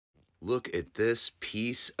Look at this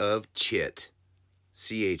piece of chit.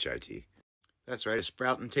 C-H-I-T. That's right, a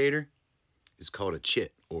sprouting tater is called a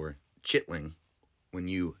chit or chitling. When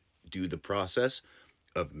you do the process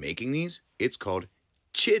of making these, it's called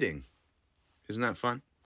chitting. Isn't that fun?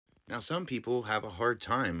 Now, some people have a hard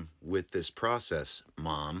time with this process,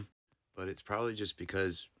 Mom, but it's probably just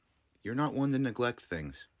because you're not one to neglect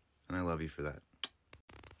things, and I love you for that.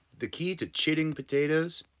 The key to chitting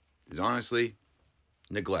potatoes is honestly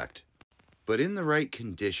neglect, but in the right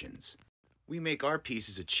conditions. We make our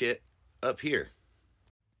pieces of chit up here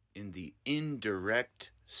in the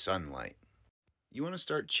indirect sunlight. You want to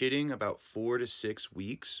start chitting about 4 to 6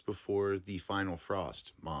 weeks before the final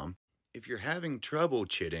frost, Mom. If you're having trouble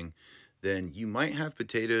chitting, then you might have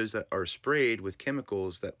potatoes that are sprayed with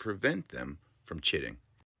chemicals that prevent them from chitting.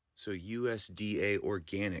 So USDA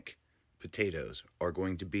organic potatoes are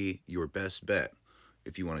going to be your best bet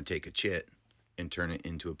if you want to take a chit and turn it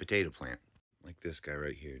into a potato plant. Like this guy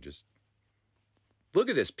right here. Just look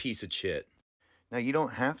at this piece of chit. Now, you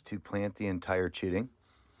don't have to plant the entire chitting,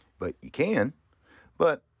 but you can.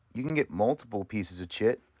 But you can get multiple pieces of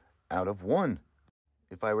chit out of one.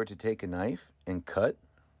 If I were to take a knife and cut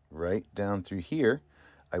right down through here,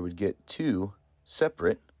 I would get 2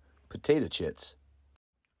 separate potato chits.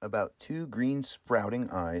 About 2 green sprouting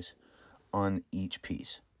eyes on each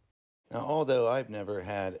piece. Now, although I've never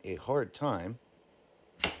had a hard time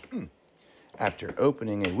after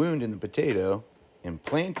opening a wound in the potato and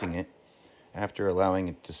planting it, after allowing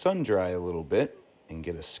it to sun dry a little bit and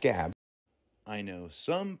get a scab, I know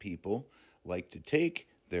some people like to take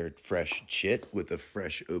their fresh chit with a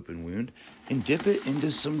fresh open wound and dip it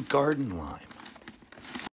into some garden lime.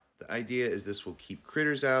 The idea is this will keep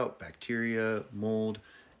critters out, bacteria, mold,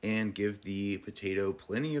 and give the potato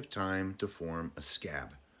plenty of time to form a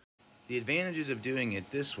scab. The advantages of doing it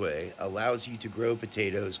this way allows you to grow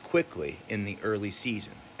potatoes quickly in the early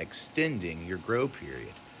season, extending your grow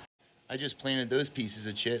period. I just planted those pieces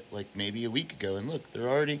of chit like maybe a week ago, and look, they're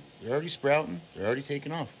already sprouting, they're already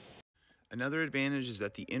taking off. Another advantage is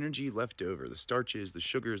that the energy left over, the starches, the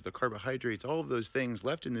sugars, the carbohydrates, all of those things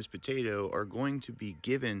left in this potato are going to be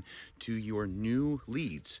given to your new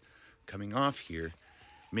leads coming off here,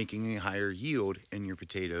 making a higher yield in your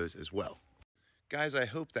potatoes as well. Guys, I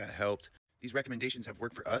hope that helped. These recommendations have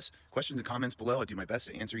worked for us. Questions and comments below. I'll do my best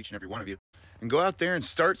to answer each and every one of you. And go out there and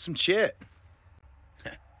start some chit.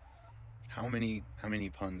 How many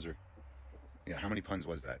puns how many puns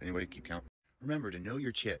was that? Anybody keep count? Remember to know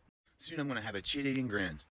your chit. Soon I'm going to have a chit eating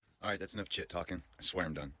grin. All right, that's enough chit talking. I swear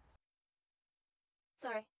I'm done.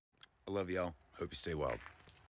 Sorry. I love y'all. Hope you stay wild.